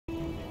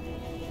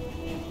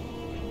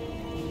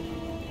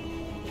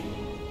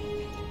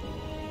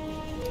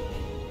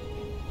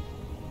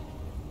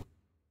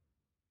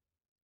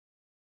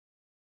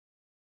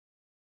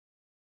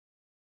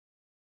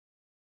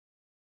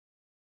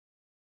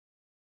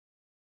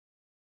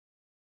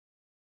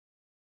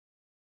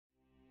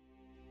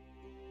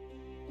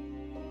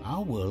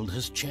Our world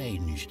has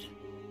changed.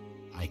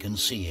 I can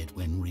see it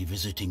when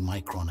revisiting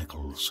my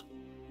chronicles.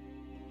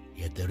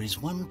 Yet there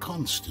is one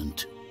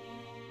constant: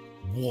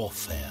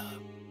 warfare.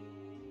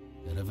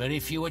 There are very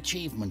few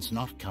achievements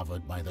not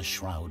covered by the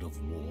shroud of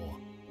war.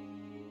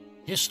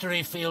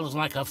 History feels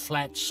like a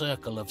flat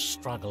circle of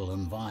struggle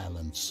and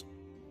violence.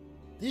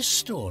 This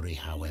story,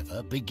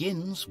 however,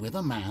 begins with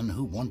a man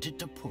who wanted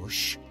to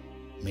push,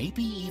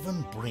 maybe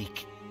even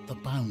break, the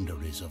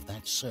boundaries of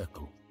that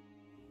circle.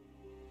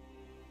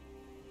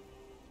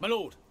 My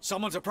lord,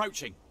 someone's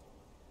approaching.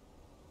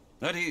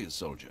 That he is,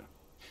 soldier.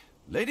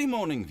 Lady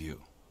Morningview,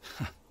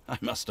 I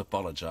must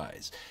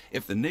apologize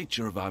if the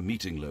nature of our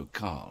meeting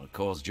locale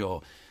caused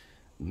your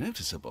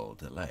noticeable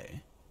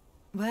delay.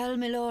 Well,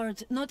 my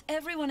lord, not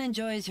everyone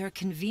enjoys your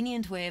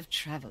convenient way of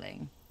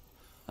traveling.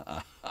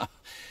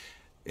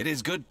 It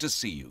is good to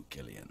see you,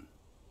 Killian.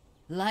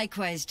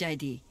 Likewise,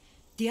 JD.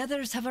 The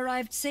others have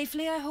arrived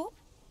safely, I hope?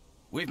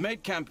 We've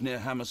made camp near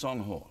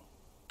Hammersong Hall.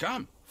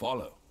 Come,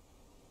 follow.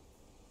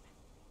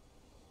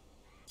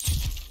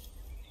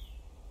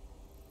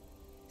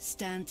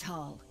 Stand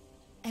tall.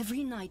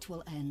 Every night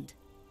will end.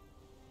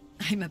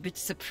 I'm a bit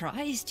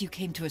surprised you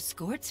came to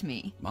escort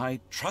me.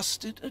 My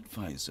trusted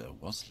advisor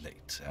was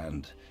late,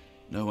 and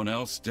no one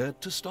else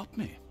dared to stop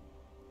me.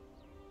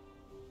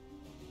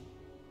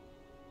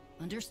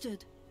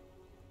 Understood.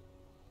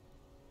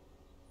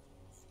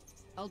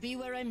 I'll be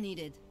where I'm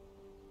needed.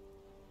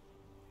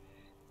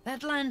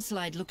 That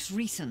landslide looks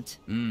recent.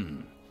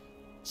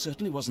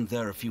 Certainly wasn't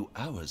there a few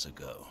hours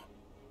ago.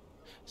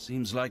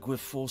 Seems like we're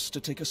forced to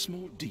take a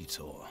small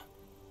detour.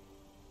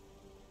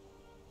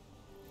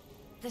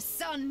 The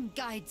sun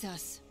guides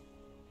us.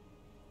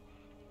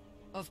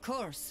 Of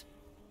course.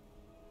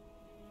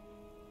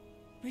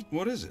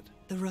 What is it?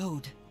 The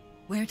road.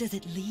 Where does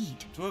it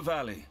lead? To a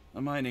valley,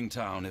 a mining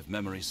town, if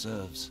memory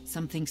serves.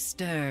 Something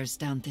stirs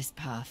down this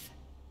path.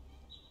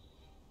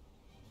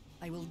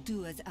 I will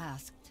do as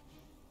asked.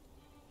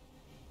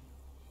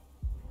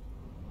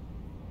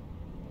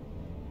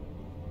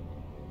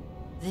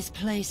 This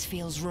place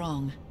feels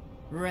wrong.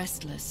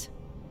 Restless.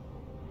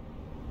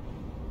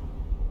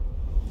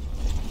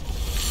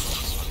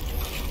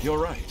 You're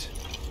right.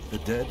 The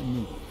dead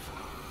move.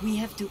 We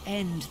have to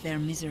end their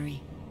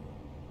misery.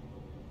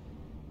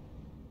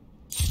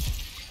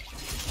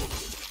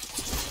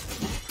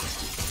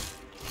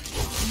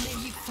 May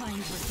you find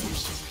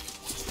redemption.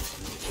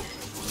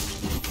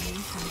 May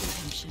you find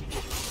redemption.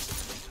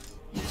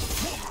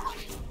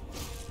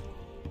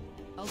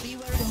 I'll be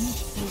where don't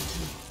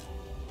filter.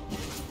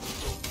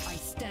 I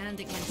stand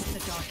against the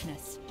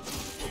darkness.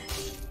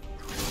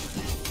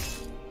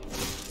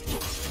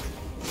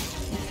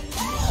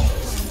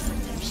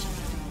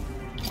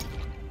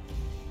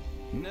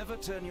 Never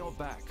turn your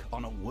back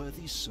on a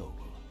worthy soul.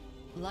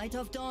 Light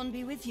of dawn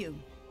be with you.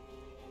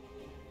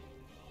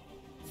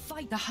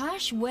 Fight. The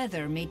harsh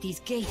weather made these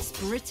gates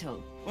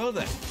brittle. Well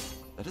then,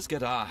 let us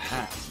get our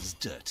hands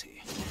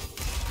dirty.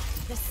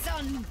 The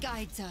sun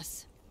guides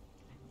us.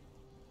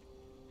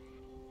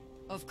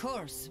 Of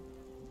course.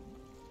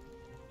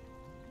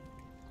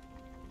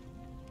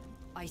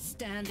 I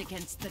stand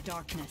against the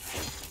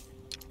darkness.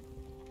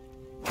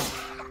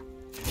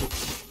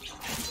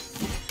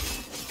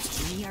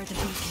 We are the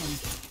beacon.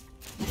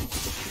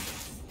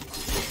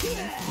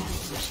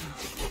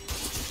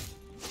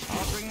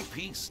 I'll bring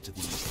peace to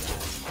these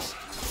lands.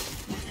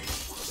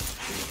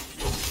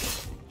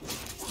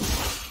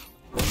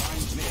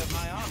 Reminds me of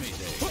my army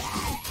days.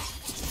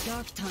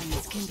 Dark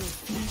times kindle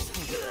fierce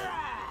hope.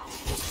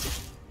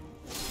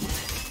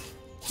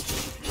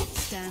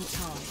 Stand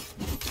tall.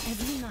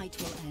 Every night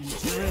will end.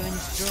 The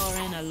ruins draw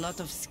in a lot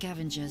of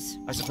scavengers.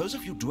 I suppose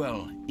if you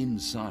dwell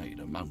inside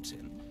a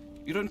mountain,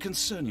 you don't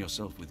concern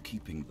yourself with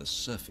keeping the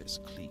surface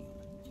clean.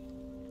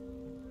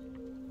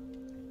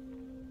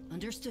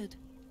 Understood.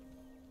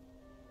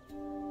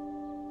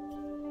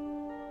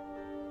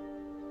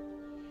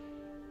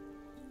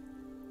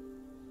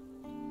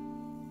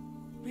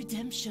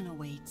 Redemption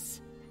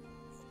awaits.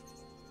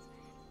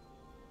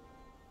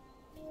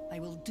 I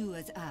will do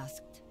as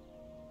asked.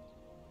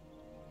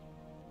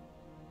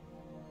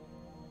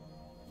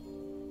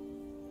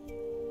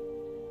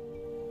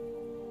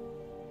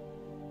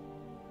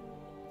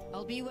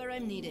 I'll be where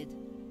I'm needed.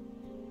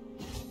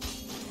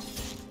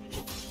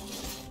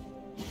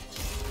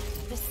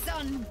 The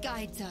sun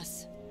guides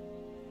us.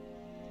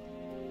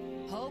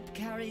 Hope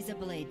carries a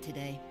blade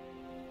today.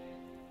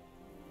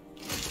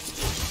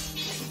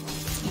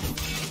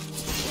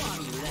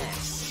 One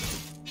less.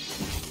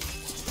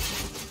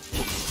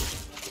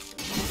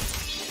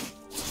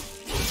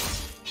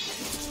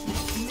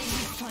 May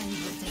you find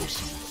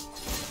redemption.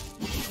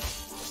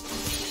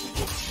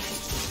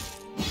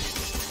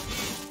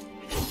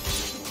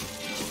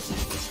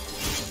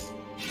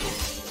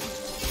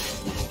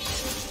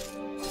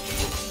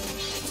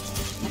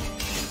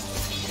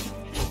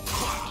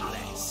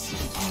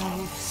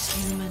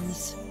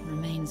 Humans,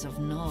 remains of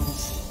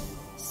gnolls.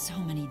 So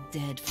many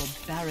dead for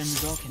barren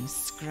rock and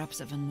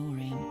scraps of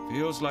Anurian.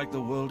 Feels like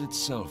the world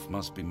itself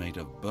must be made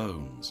of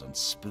bones and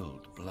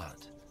spilled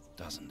blood,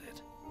 doesn't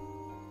it?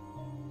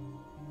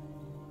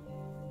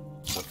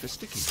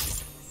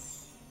 Sophisticated.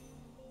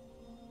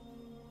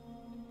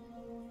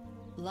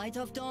 Light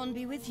of dawn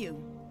be with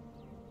you.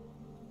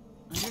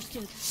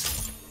 Understood.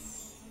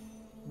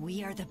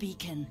 We are the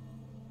beacon.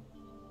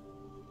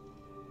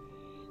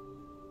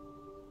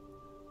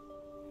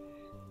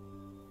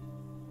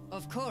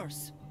 Of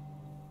course.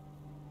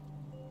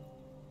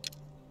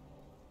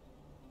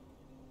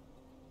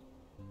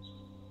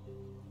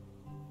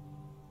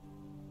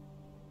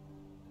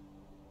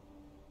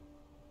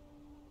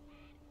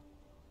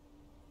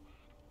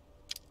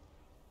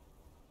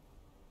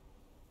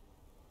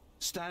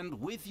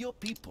 Stand with your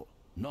people,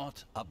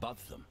 not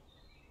above them.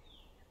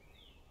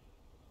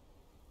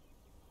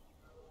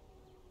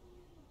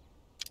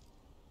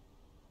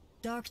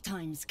 Dark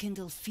times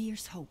kindle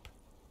fierce hope.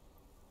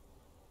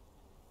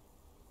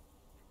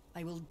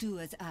 I will do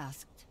as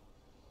asked.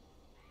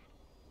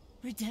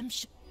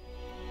 Redemption.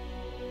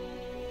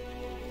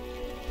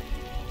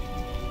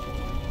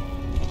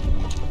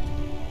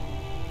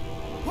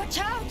 Watch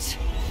out!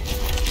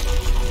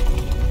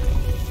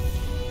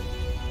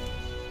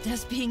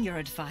 Does being your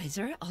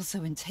advisor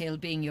also entail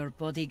being your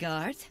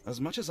bodyguard? As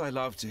much as I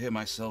love to hear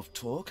myself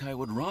talk, I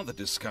would rather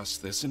discuss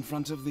this in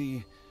front of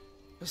the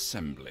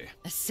assembly.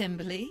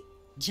 Assembly?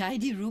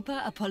 Jaidi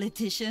Rupah, a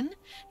politician?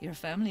 Your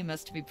family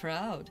must be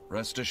proud.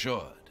 Rest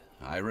assured,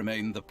 I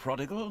remain the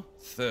prodigal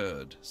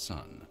third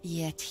son.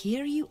 Yet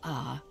here you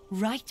are,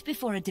 right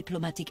before a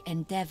diplomatic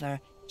endeavor,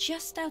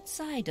 just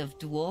outside of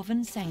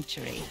Dwarven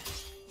Sanctuary.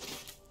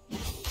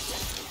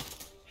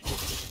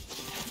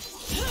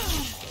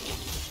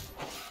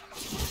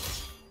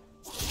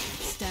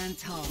 Stand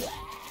tall.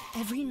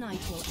 Every night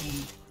will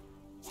end.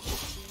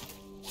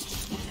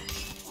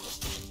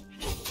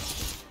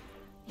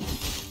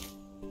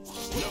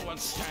 No one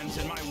stands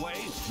in my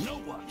way. No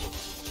one.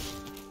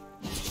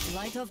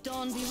 Light of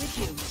dawn be with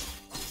you.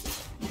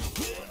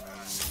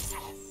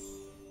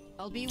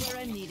 I'll be where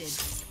I'm needed.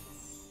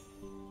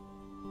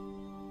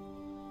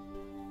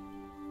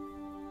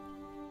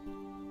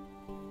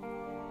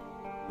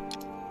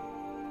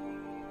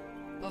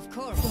 Of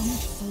course.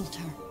 Don't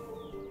falter.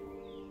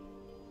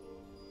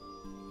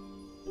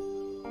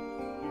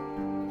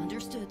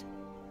 Understood.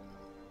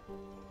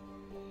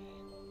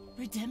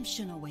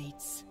 Redemption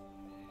awaits.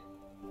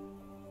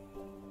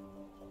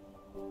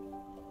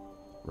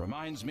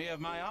 Reminds me of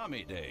my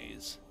army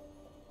days.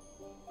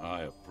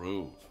 I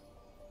approve.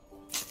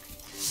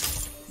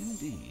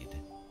 Indeed.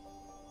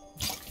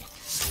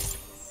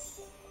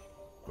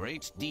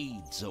 Great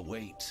deeds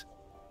await.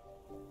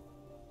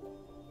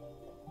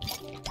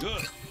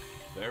 Good.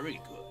 Very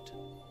good.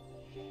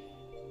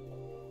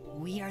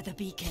 We are the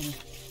beacon.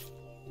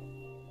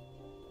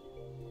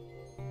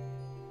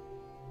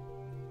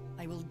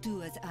 I will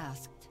do as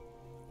asked.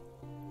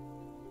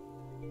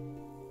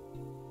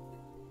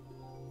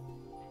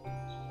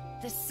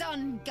 The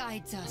sun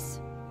guides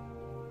us.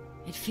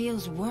 It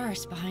feels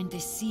worse behind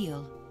this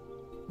seal.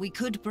 We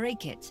could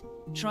break it,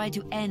 try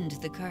to end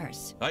the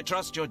curse. I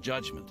trust your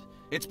judgment.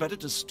 It's better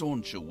to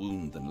staunch a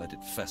wound than let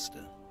it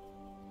fester.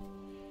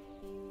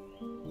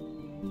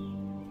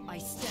 I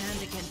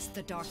stand against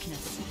the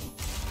darkness.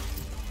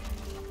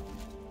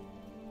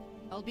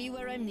 I'll be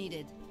where I'm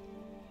needed.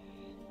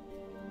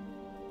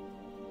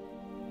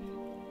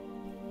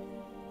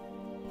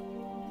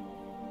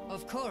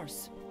 Of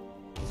course.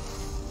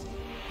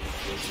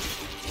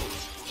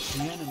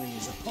 The enemy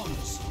is upon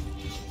us.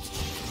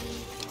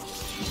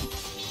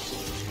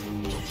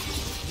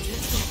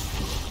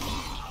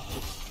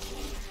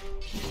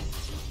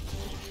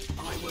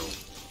 I will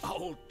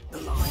hold the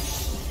line.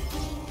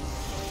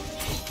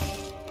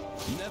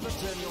 Never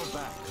turn your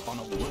back on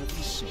a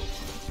worthy soul.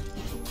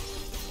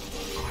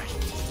 I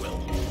will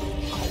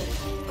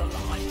hold the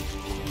line.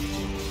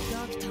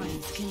 Dark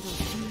times kindle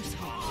fierce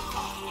hope.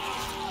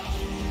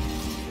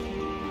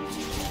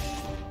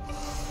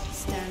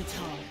 Stand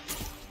tall.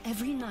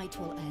 Every night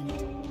will end.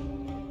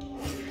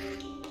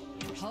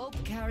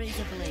 Hope carries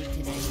a blade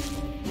today.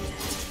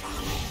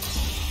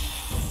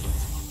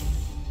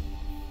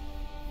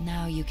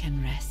 Now you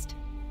can rest.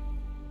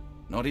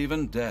 Not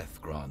even death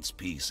grants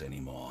peace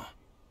anymore.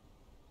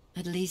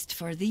 At least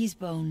for these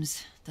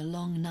bones, the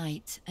long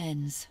night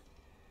ends.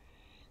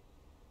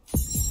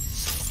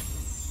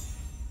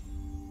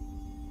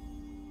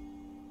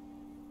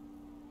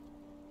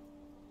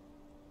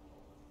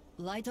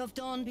 Light of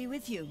dawn be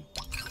with you.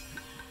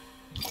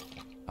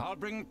 I'll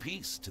bring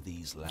peace to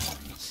these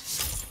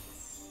lands.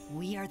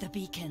 We are the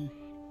beacon.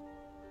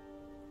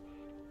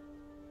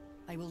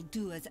 I will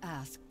do as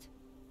asked.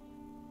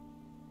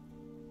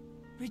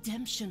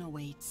 Redemption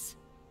awaits.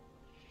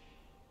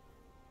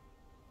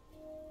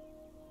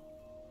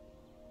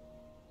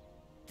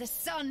 The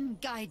sun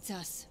guides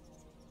us.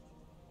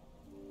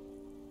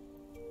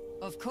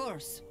 Of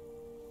course.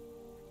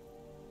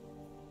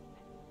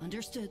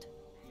 Understood.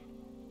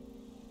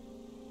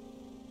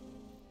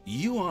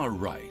 You are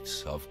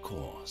right, of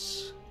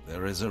course.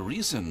 There is a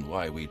reason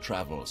why we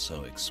travel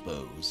so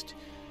exposed.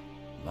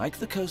 Like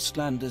the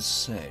coastlanders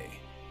say,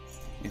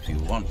 if you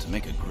want to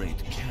make a great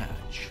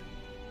catch.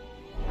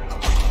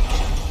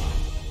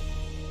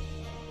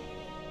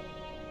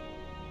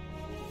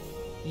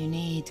 You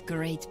need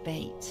great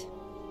bait.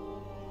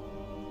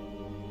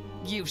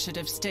 You should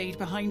have stayed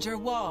behind your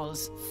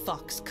walls,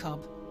 fox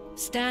cub.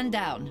 Stand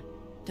down.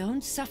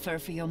 Don't suffer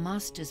for your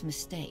master's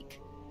mistake.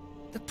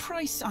 The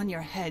price on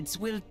your heads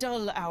will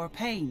dull our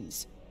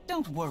pains.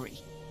 Don't worry.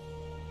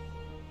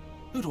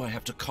 Who do I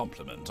have to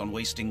compliment on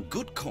wasting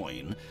good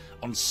coin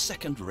on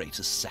second-rate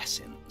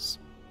assassins?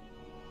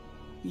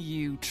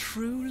 You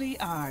truly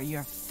are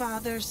your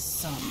father's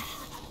son.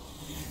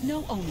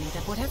 Know only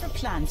that whatever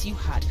plans you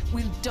had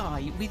will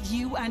die with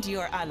you and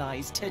your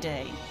allies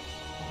today.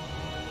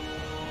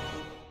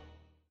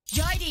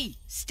 Jaidi,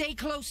 stay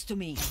close to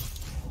me.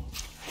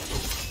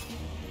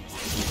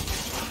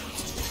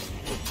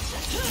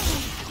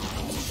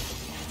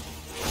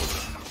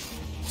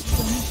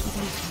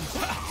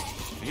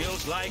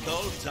 Feels like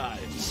old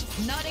times.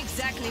 Not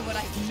exactly what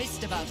I've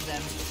missed about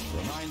them.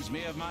 Reminds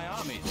me of my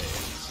army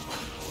days.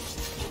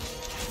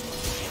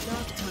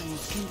 Dark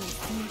times kindle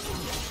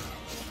fierce.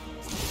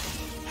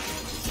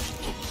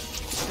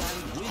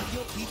 Stand with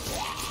your people,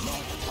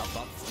 not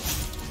above them.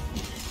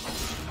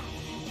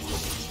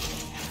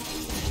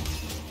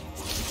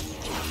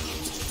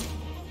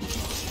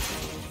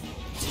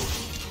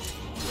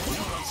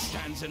 No one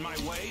stands in my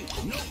way.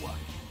 No one.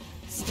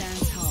 Stand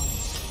tall.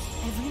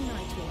 Every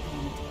night will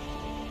end.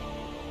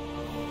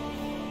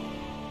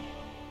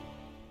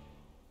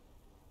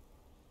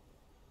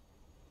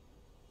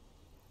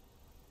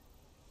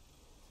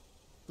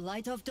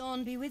 Light of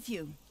dawn be with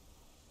you.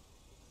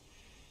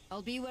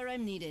 I'll be where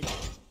I'm needed.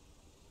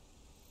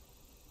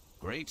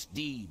 Great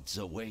deeds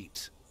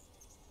await.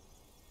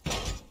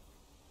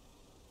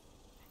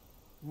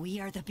 We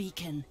are the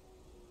beacon.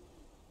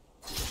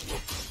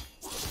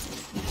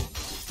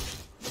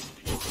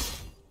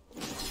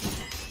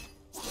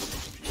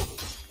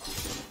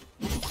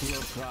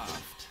 Your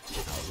craft.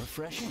 How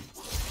refreshing.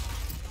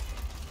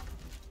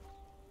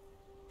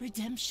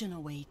 Redemption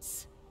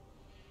awaits.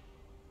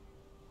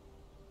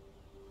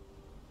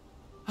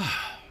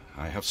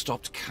 I have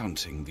stopped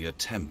counting the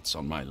attempts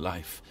on my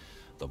life,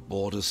 the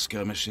border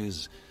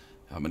skirmishes,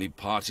 how many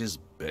parties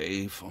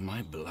bay for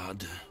my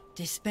blood.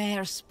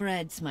 Despair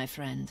spreads, my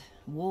friend.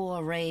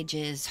 War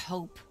rages,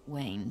 hope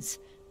wanes.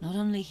 Not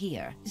only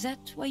here. Is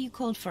that why you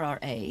called for our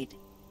aid?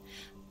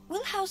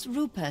 Will House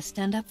Rupah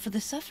stand up for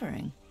the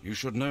suffering? You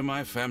should know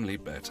my family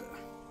better.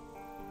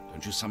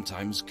 Don't you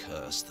sometimes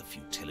curse the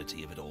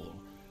futility of it all?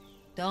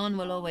 Dawn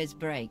will always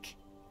break.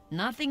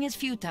 Nothing is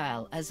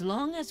futile as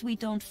long as we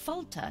don't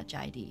falter,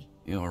 Jaidi.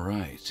 You're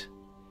right.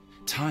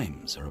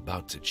 Times are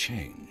about to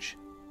change.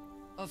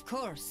 Of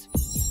course.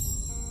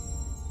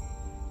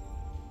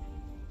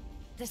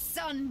 The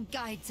sun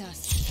guides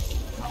us.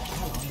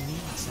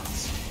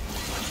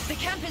 The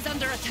camp is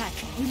under attack.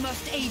 We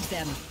must aid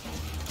them.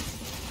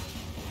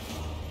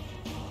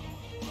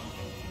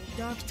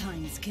 Dark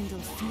times kindle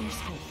fierce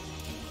hope.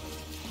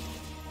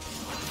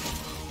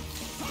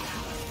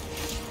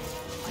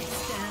 I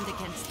stand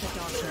against the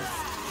darkness.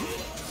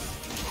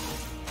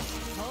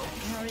 Hope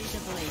carries a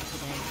blade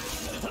today.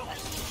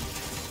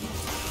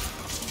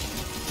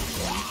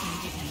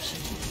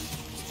 Indignation.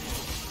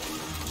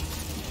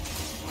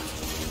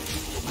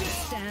 I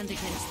stand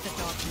against the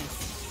darkness.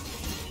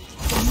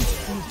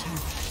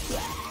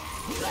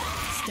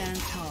 Stand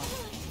tall.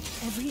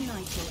 Every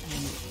night will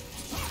end.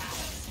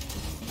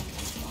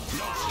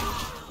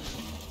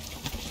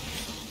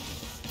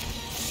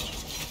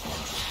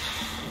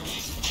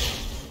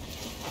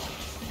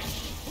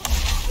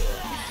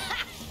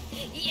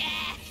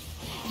 Yeah!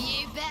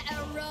 You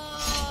better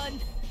run!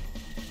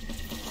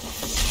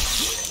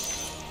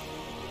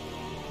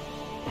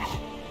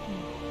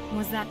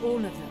 Was that all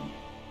of them?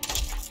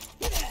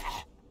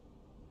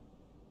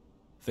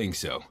 Think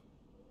so.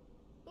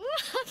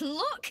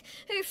 Look!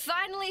 Who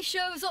finally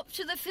shows up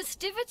to the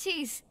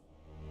festivities?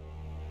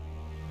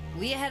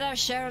 We had our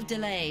share of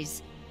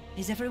delays.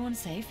 Is everyone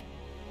safe?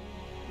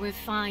 We're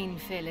fine,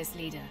 fearless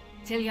leader.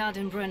 Tilliard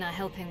and Brun are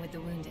helping with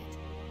the wounded.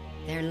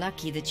 They're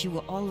lucky that you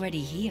were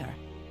already here.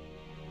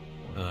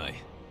 Aye.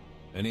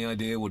 Any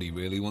idea what he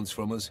really wants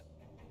from us?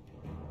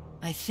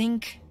 I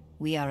think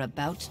we are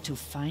about to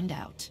find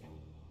out.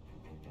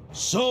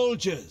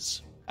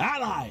 Soldiers,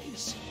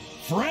 allies,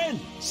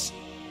 friends,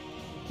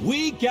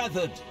 we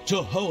gathered to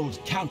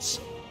hold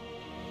council.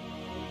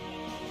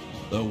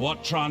 Though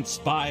what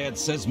transpired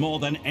says more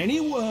than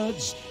any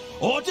words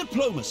or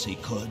diplomacy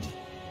could.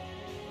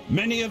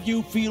 Many of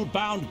you feel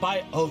bound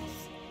by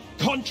oath,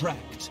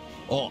 contract,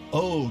 or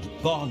old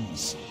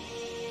bonds.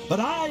 But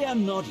I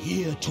am not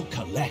here to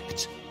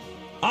collect.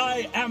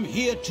 I am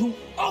here to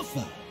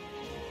offer.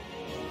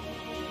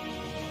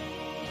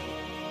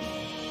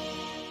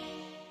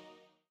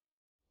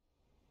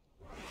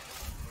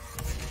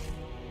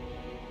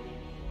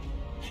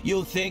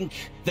 You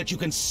think that you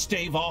can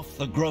stave off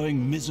the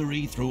growing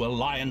misery through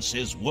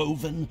alliances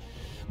woven,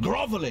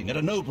 groveling at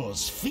a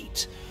noble's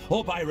feet,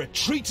 or by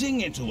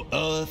retreating into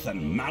earth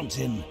and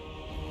mountain?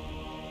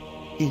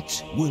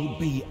 It will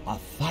be a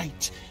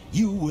fight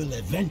you will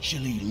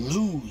eventually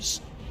lose,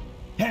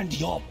 and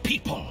your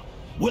people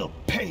will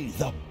pay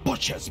the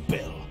butcher's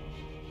bill.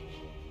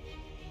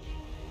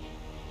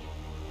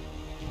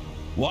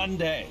 One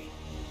day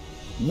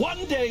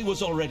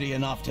was already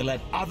enough to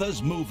let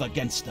others move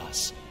against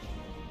us.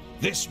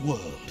 This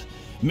world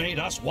made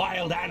us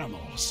wild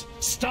animals,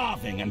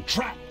 starving and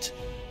trapped,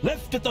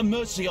 left at the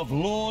mercy of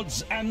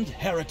lords and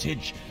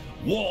heritage,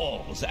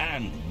 walls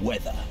and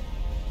weather.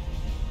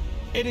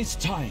 It is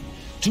time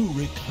to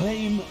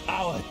reclaim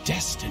our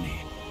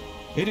destiny.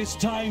 It is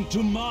time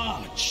to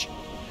march.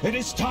 It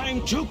is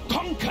time to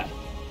conquer,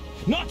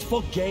 not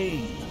for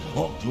gain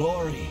or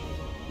glory,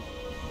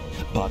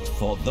 but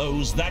for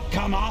those that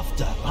come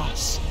after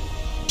us,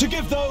 to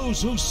give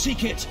those who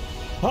seek it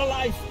a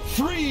life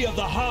free of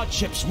the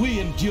hardships we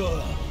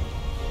endure.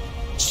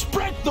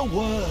 Spread the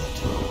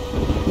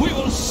word. We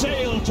will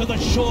sail to the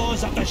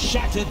shores of the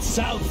shattered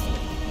south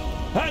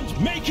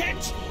and make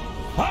it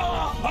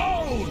our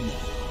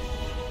own!